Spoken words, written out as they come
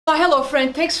Hello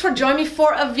friend, thanks for joining me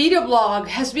for a video blog.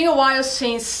 Has been a while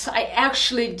since I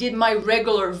actually did my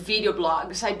regular video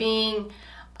blogs. I've been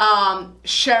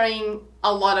sharing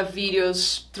a lot of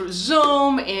videos through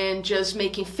Zoom and just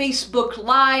making Facebook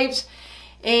lives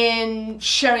and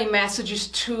sharing messages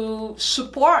to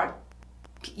support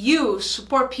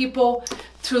people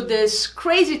through this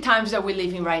crazy times that we're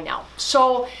living right now.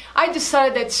 So I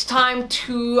decided that it's time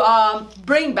to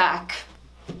bring back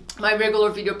my regular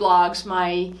video blogs,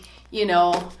 my,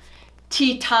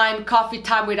 tea time, coffee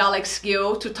time with Alex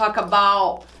Gill, to talk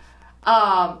about,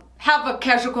 have a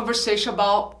casual conversation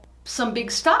about some big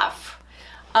stuff.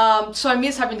 So I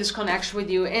miss having this connection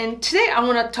with you. And today I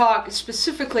want to talk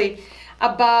specifically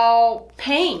about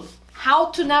pain, how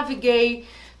to navigate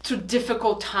through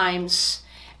difficult times.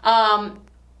 And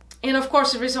of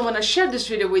course, the reason I want to share this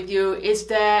video with you is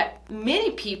that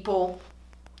many people,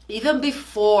 even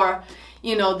before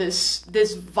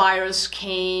this virus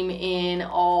came and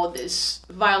all this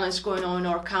violence going on in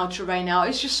our country right now,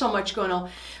 it's just so much going on.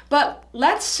 But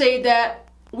let's say that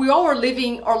we all are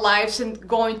living our lives and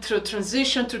going through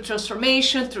transition, through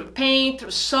transformation, through pain, through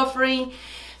suffering.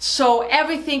 So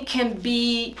everything can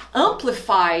be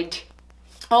amplified.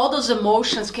 All those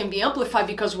emotions can be amplified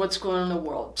because of what's going on in the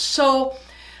world. So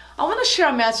I want to share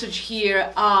a message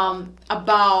here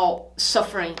about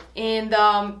suffering. And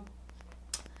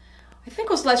I think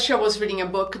it was last year I was reading a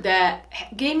book that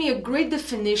gave me a great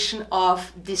definition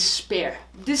of despair.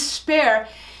 Despair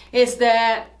is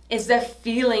that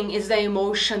feeling, is the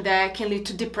emotion that can lead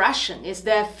to depression. Is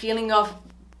that feeling of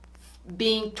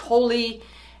being totally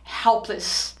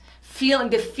helpless.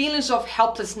 The feelings of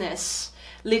helplessness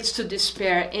leads to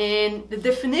despair. And the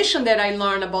definition that I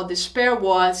learned about despair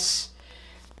was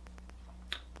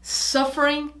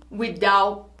suffering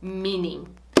without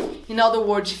meaning. In other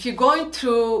words, if you're going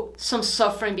through some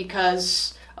suffering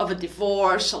because of a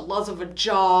divorce, a loss of a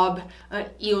job, an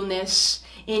illness,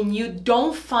 and you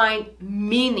don't find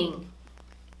meaning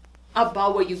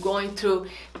about what you're going through,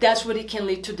 that's what it can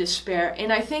lead to despair.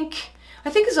 And I think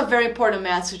it's a very important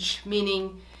message,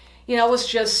 meaning, I was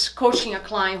just coaching a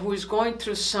client who is going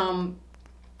through some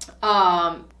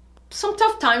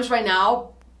tough times right now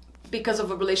because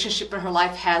of a relationship in her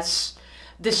life has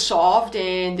dissolved,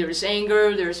 and there's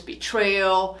anger, there's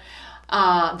betrayal,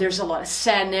 there's a lot of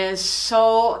sadness.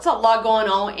 So it's a lot going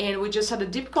on, and we just had a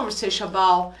deep conversation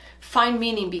about find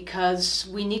meaning, because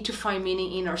we need to find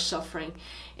meaning in our suffering.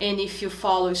 And if you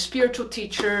follow spiritual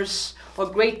teachers or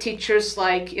great teachers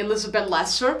like Elizabeth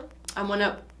Lesser, I'm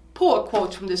gonna pull a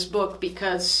quote from this book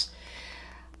because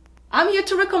I'm here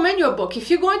to recommend you a book. If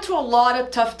you're going through a lot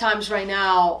of tough times right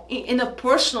now in a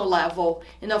personal level,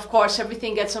 and of course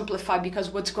everything gets amplified because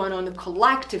what's going on in the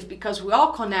collective, because we're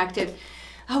all connected,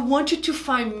 I want you to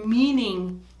find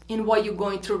meaning in what you're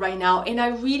going through right now. And I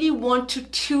really want you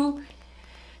to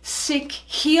seek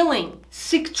healing,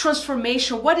 seek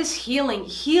transformation. What is healing?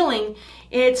 Healing,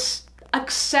 it's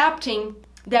accepting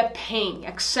that pain,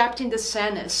 accepting the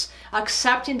sadness,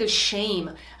 accepting the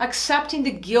shame, accepting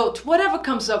the guilt, whatever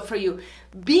comes up for you.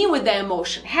 Be with that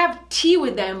emotion, have tea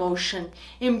with that emotion,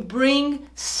 and bring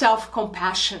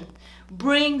self-compassion,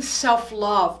 bring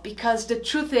self-love, because the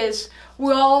truth is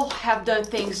we all have done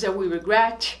things that we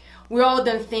regret. We all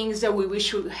done things that we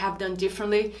wish we would have done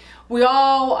differently. We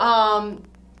all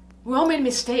made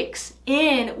mistakes,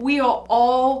 and we are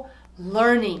all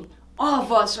learning. All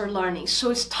of us are learning. So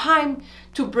it's time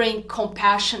to bring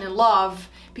compassion and love,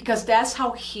 because that's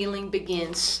how healing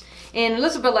begins. And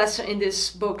Elizabeth Lesser in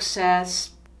this book says,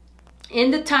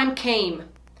 "In the time came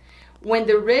when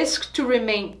the risk to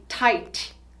remain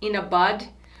tight in a bud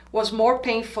was more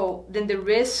painful than the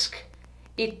risk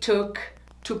it took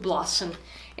to blossom."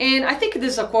 And I think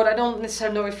this is a quote. I don't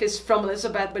necessarily know if it's from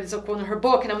Elizabeth, but it's a quote in her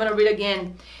book, and I'm going to read it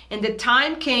again. "And the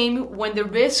time came when the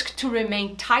risk to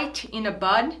remain tight in a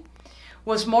bud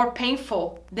was more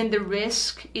painful than the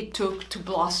risk it took to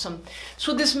blossom."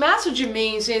 So this message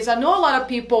means is, I know a lot of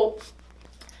people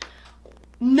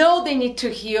know they need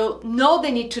to heal, know they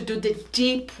need to do the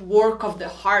deep work of the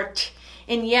heart,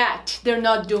 and yet they're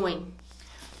not doing.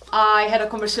 I had a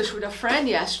conversation with a friend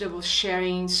yesterday, was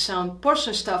sharing some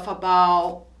personal stuff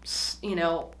about,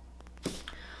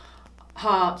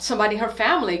 somebody in her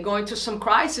family going through some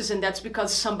crisis, and that's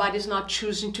because somebody's not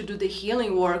choosing to do the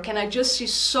healing work. And I just see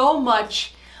so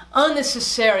much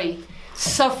unnecessary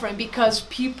suffering because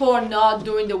people are not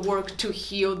doing the work to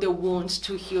heal the wounds,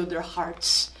 to heal their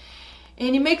hearts.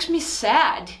 And it makes me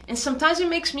sad, and sometimes it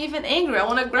makes me even angry. I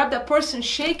want to grab that person and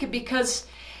shake it, because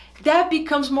that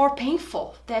becomes more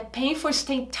painful. That pain for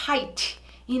staying tight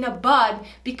in a bud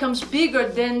becomes bigger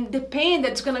than the pain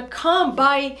that's going to come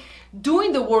by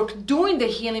doing the work, doing the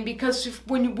healing, because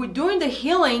when we're doing the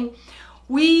healing,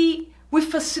 we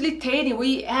facilitating,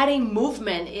 we adding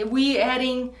movement, we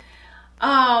adding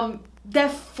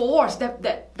that force,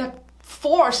 that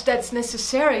force that's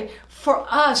necessary for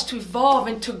us to evolve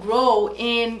and to grow.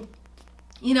 And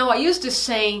I used to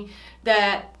saying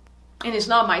that, and it's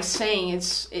not my saying,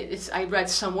 it's I read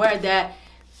somewhere that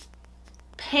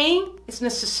pain is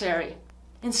necessary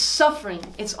and suffering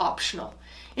is optional.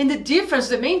 And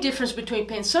the main difference between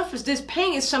pain and suffering is this: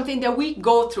 pain is something that we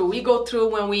go through. We go through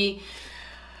when we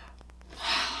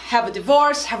have a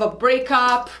divorce, have a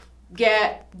breakup,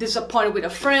 get disappointed with a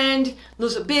friend,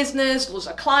 lose a business, lose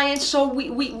a client. So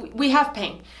we have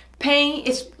pain. Pain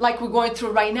is like we're going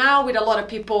through right now, with a lot of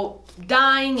people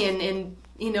dying and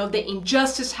the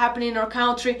injustice happening in our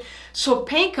country. So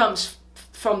pain comes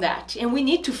from that, and we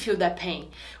need to feel that pain.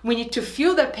 We need to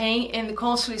feel that pain and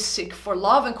constantly seek for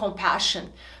love and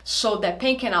compassion so that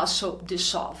pain can also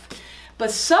dissolve. But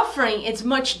suffering is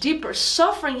much deeper.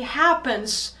 Suffering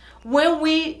happens when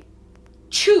we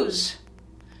choose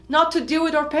not to deal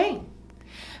with our pain,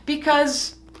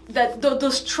 because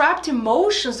those trapped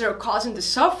emotions that are causing the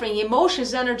suffering,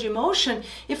 emotions, energy, emotion,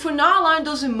 if we're not allowing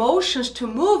those emotions to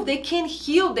move, they can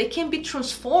heal, they can be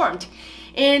transformed.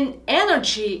 And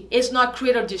energy is not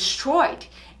created or destroyed.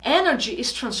 Energy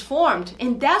is transformed,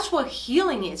 and that's what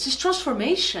healing is. It's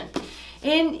transformation.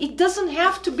 And it doesn't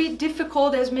have to be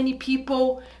difficult as many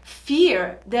people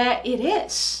fear that it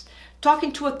is.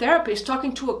 Talking to a therapist,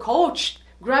 talking to a coach,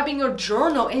 grabbing your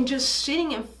journal and just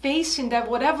sitting and facing that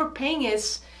whatever pain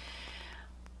is,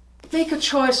 make a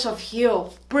choice of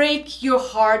heal. Break your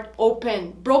heart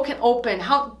open, broken open.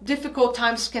 How difficult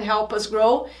times can help us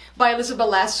grow, by Elizabeth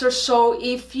Lesser. So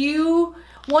if you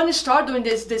want to start doing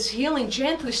this healing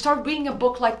gently, start reading a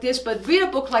book like this, but read a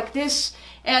book like this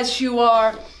as you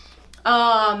are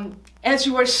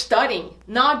studying,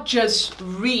 not just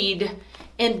read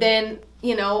and then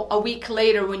a week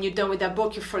later when you're done with that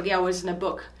book, you forget what was in the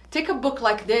book. Take a book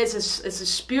like this as a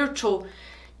spiritual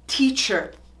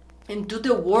teacher and do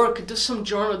the work, do some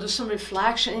journal, do some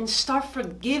reflection, and start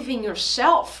forgiving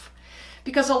yourself.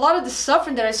 Because a lot of the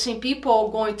suffering that I see people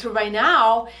going through right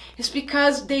now is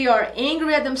because they are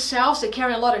angry at themselves, they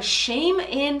carry a lot of shame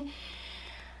and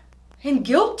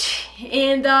guilt,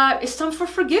 and it's time for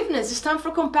forgiveness, it's time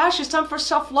for compassion, it's time for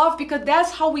self-love, because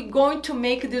that's how we're going to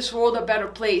make this world a better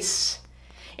place.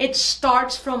 It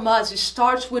starts from us, it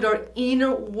starts with our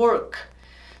inner work.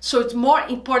 So it's more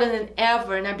important than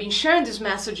ever, and I've been sharing these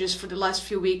messages for the last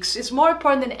few weeks, it's more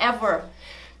important than ever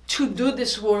to do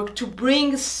this work, to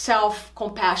bring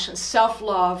self-compassion,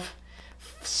 self-love,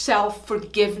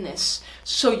 self-forgiveness,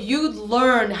 so you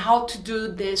learn how to do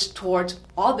this towards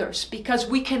others, because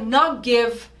we cannot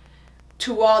give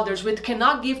to others, we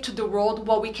cannot give to the world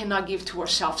what we cannot give to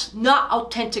ourselves, not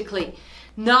authentically,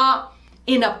 not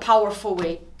in a powerful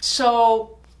way.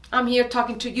 So I'm here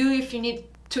talking to you. If you need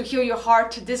to heal your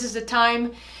heart, this is the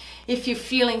time. If you're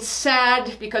feeling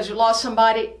sad because you lost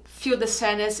somebody, feel the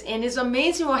sadness. And it's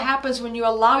amazing what happens when you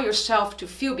allow yourself to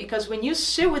feel, because when you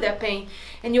sit with that pain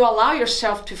and you allow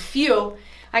yourself to feel,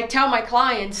 I tell my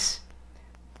clients,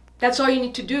 that's all you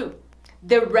need to do.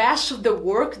 The rest of the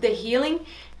work, the healing,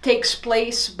 takes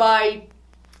place by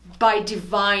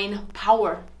divine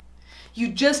power. You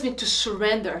just need to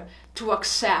surrender, to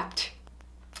accept,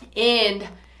 and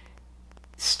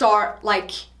start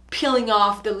like peeling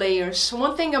off the layers. So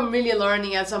one thing I'm really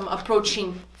learning as I'm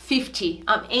approaching 50,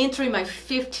 I'm entering my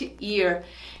 50th year,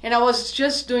 and I was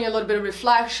just doing a little bit of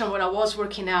reflection when I was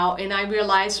working out, and I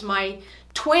realized my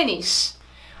 20s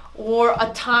were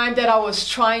a time that I was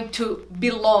trying to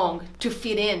belong, to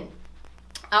fit in.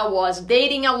 I was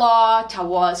dating a lot, I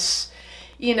was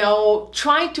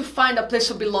trying to find a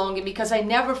place of belonging, because I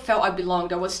never felt I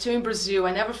belonged. I was still in Brazil,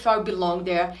 I never felt I belonged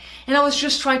there, and I was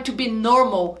just trying to be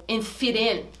normal and fit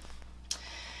in.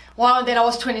 Well, then I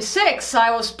was 26,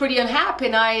 I was pretty unhappy,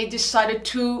 and I decided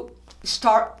to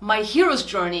start my hero's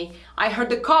journey. I heard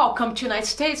the call, come to the United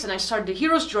States, and I started the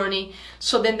hero's journey.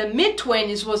 So then the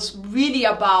mid-20s was really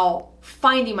about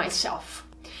finding myself.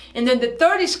 And then the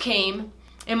 30s came,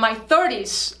 in my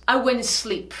 30s, I went to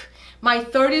sleep. My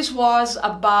 30s was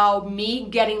about me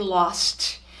getting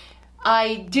lost.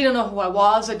 I didn't know who I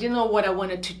was, I didn't know what I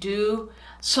wanted to do.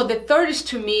 So the 30s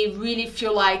to me really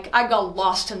feel like I got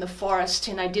lost in the forest,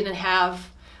 and I didn't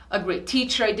have a great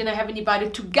teacher, I didn't have anybody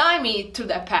to guide me through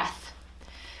that path.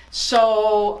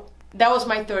 So that was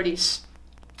my 30s.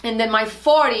 And then my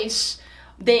 40s,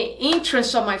 the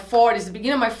entrance of my 40s, the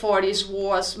beginning of my 40s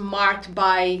was marked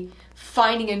by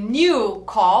finding a new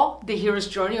call, the hero's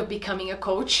journey of becoming a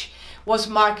coach, was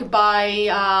marked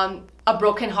by a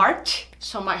broken heart.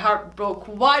 So my heart broke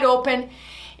wide open.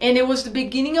 And it was the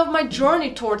beginning of my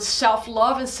journey towards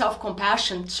self-love and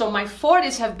self-compassion. So my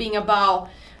 40s have been about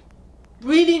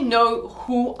really know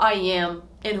who I am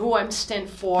and who I'm stand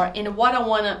for and what I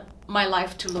want my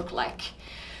life to look like.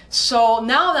 So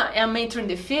now that I'm entering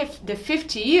the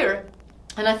 50th year,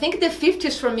 and I think the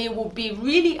 50s for me will be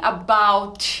really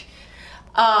about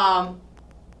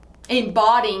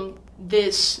embodying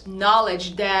this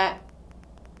knowledge that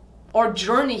our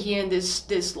journey here in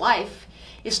this life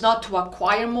is not to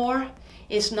acquire more,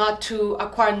 it's not to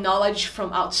acquire knowledge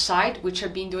from outside, which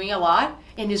I've been doing a lot,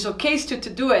 and it's okay still to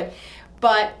do it,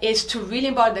 but it's to really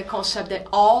embody the concept that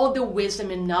all the wisdom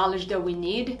and knowledge that we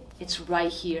need, it's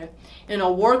right here. And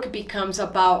our work becomes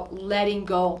about letting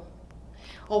go.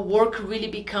 Our work really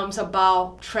becomes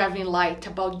about traveling light,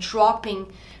 about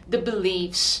dropping the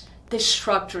beliefs, the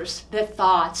structures, the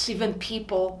thoughts, even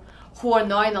people who are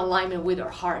not in alignment with our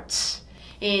hearts.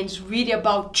 And it's really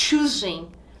about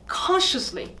choosing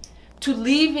consciously to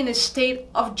live in a state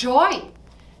of joy.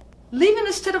 Live in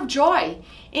a state of joy.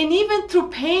 And even through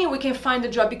pain, we can find the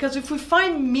joy. Because if we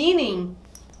find meaning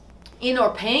in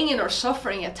our pain, in our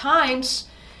suffering at times,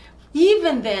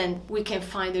 even then we can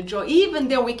find the joy. Even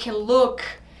then we can look,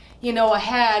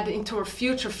 ahead into our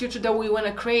future that we want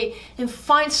to create and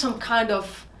find some kind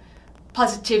of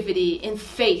positivity and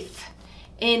faith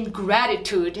and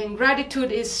gratitude. And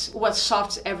gratitude is what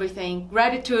softens everything.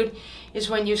 Gratitude is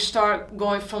when you start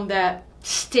going from that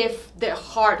stiff, that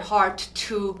hard heart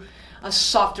to a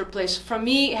softer place. For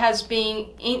me, it has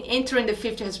been, entering the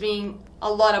 50 has been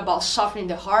a lot about softening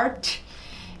the heart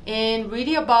and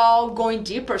really about going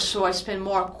deeper. So I spend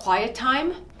more quiet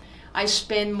time. I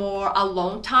spend more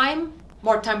alone time,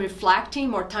 more time reflecting,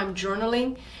 more time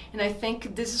journaling. And I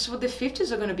think this is what the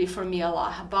 50s are going to be for me a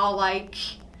lot, about like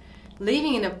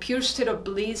living in a pure state of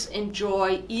bliss and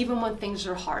joy, even when things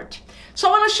are hard. So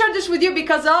I want to share this with you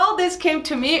because all this came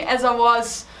to me as I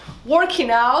was working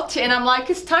out, and I'm like,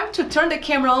 it's time to turn the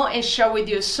camera on and share with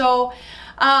you. So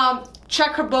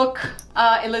check her book,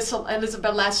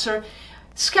 Elizabeth Lesser.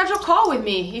 Schedule a call with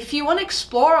me if you want to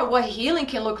explore what healing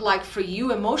can look like for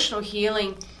you, emotional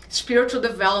healing, spiritual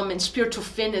development, spiritual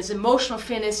fitness, emotional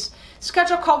fitness.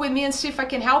 Schedule a call with me and see if I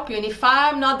can help you. And if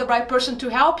I'm not the right person to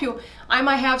help you, I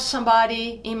might have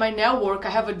somebody in my network.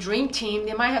 I have a dream team.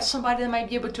 They might have somebody that might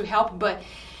be able to help. But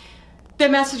the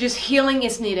message is healing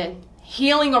is needed.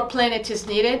 Healing our planet is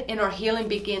needed, and our healing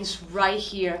begins right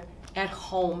here at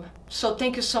home. So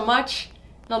thank you so much,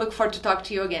 and I look forward to talk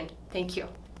to you again. Thank you.